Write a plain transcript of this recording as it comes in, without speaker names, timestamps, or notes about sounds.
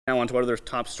Now on to our other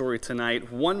top story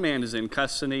tonight. One man is in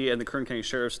custody, and the Kern County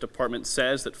Sheriff's Department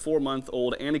says that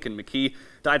 4-month-old Anakin McKee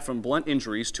died from blunt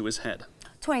injuries to his head.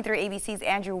 23 ABC's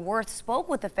Andrew Worth spoke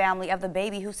with the family of the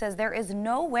baby, who says there is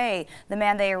no way the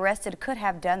man they arrested could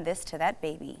have done this to that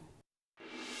baby.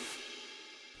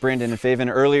 Brandon and Faven,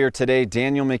 earlier today,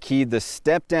 Daniel McKee, the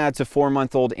stepdad to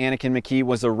 4-month-old Anakin McKee,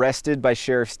 was arrested by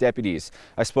sheriff's deputies.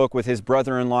 I spoke with his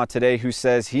brother-in-law today, who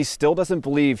says he still doesn't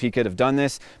believe he could have done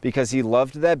this because he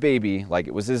loved that baby like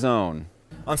it was his own.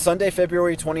 On Sunday,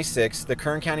 February 26th, the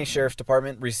Kern County Sheriff's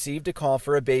Department received a call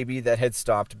for a baby that had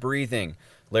stopped breathing.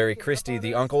 Larry Christie,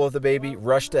 the uncle of the baby,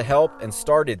 rushed to help and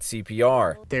started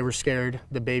CPR. They were scared.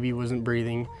 The baby wasn't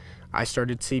breathing. I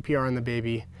started CPR on the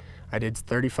baby. I did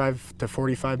 35 to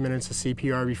 45 minutes of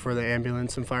CPR before the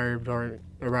ambulance and fire department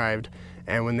arrived,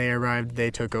 and when they arrived,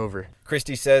 they took over.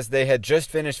 Christie says they had just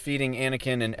finished feeding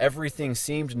Anakin and everything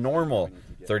seemed normal.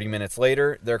 30 minutes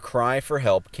later, their cry for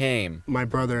help came. My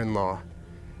brother-in-law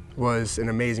was an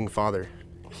amazing father.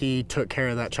 He took care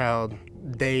of that child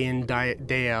day in,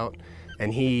 day out,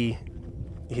 and he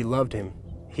loved him.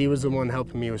 He was the one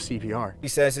helping me with CPR. He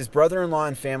says his brother-in-law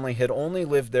and family had only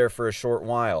lived there for a short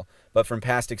while, but from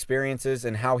past experiences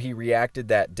and how he reacted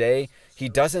that day, he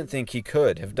doesn't think he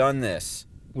could have done this.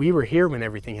 We were here when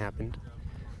everything happened.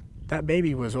 That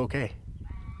baby was okay.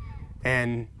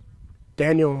 And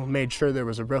Daniel made sure there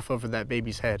was a roof over that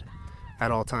baby's head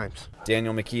at all times.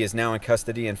 Daniel McKee is now in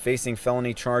custody and facing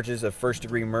felony charges of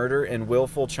first-degree murder and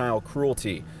willful child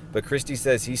cruelty. But Christie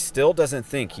says he still doesn't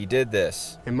think he did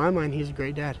this. In my mind, he's a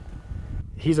great dad.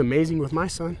 He's amazing with my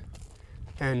son,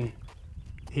 and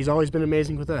he's always been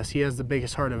amazing with us. He has the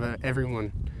biggest heart of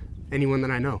anyone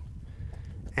that I know.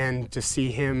 And to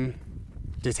see him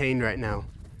detained right now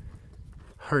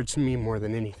hurts me more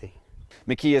than anything.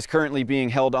 McKee is currently being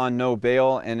held on no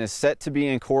bail and is set to be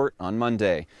in court on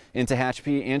Monday. In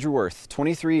Tehachapi, Andrew Worth,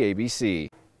 23 ABC.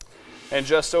 And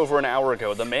just over an hour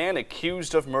ago, the man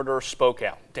accused of murder spoke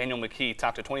out. Daniel McKee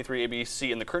talked to 23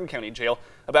 ABC in the Kern County Jail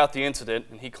about the incident,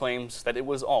 and he claims that it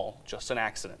was all just an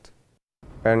accident.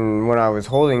 And when I was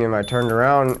holding him, I turned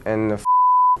around and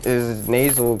his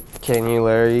nasal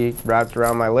cannula wrapped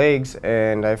around my legs,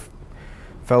 and I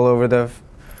fell over the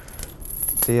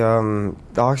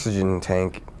oxygen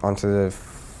tank onto the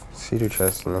cedar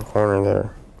chest in the corner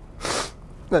there.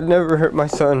 That never hurt my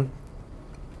son.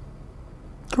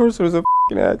 Of course it was a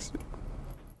accident.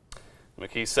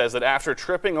 McKee says that after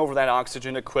tripping over that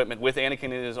oxygen equipment with Anakin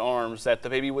in his arms, that the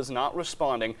baby was not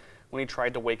responding when he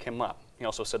tried to wake him up. He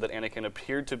also said that Anakin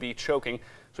appeared to be choking,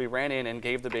 so he ran in and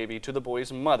gave the baby to the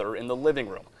boy's mother in the living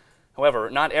room. However,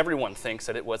 not everyone thinks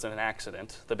that it wasn't an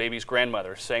accident. The baby's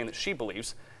grandmother saying that she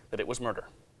believes that it was murder.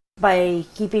 By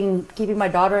keeping my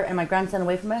daughter and my grandson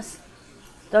away from us,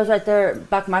 those right there,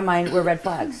 back in my mind, were red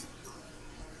flags.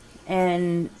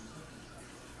 And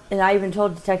I even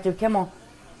told Detective Kimmel,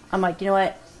 I'm like, you know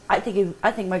what, I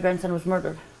think my grandson was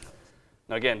murdered.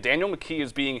 Now again, Daniel McKee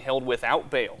is being held without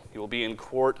bail. He will be in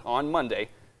court on Monday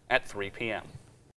at 3 p.m.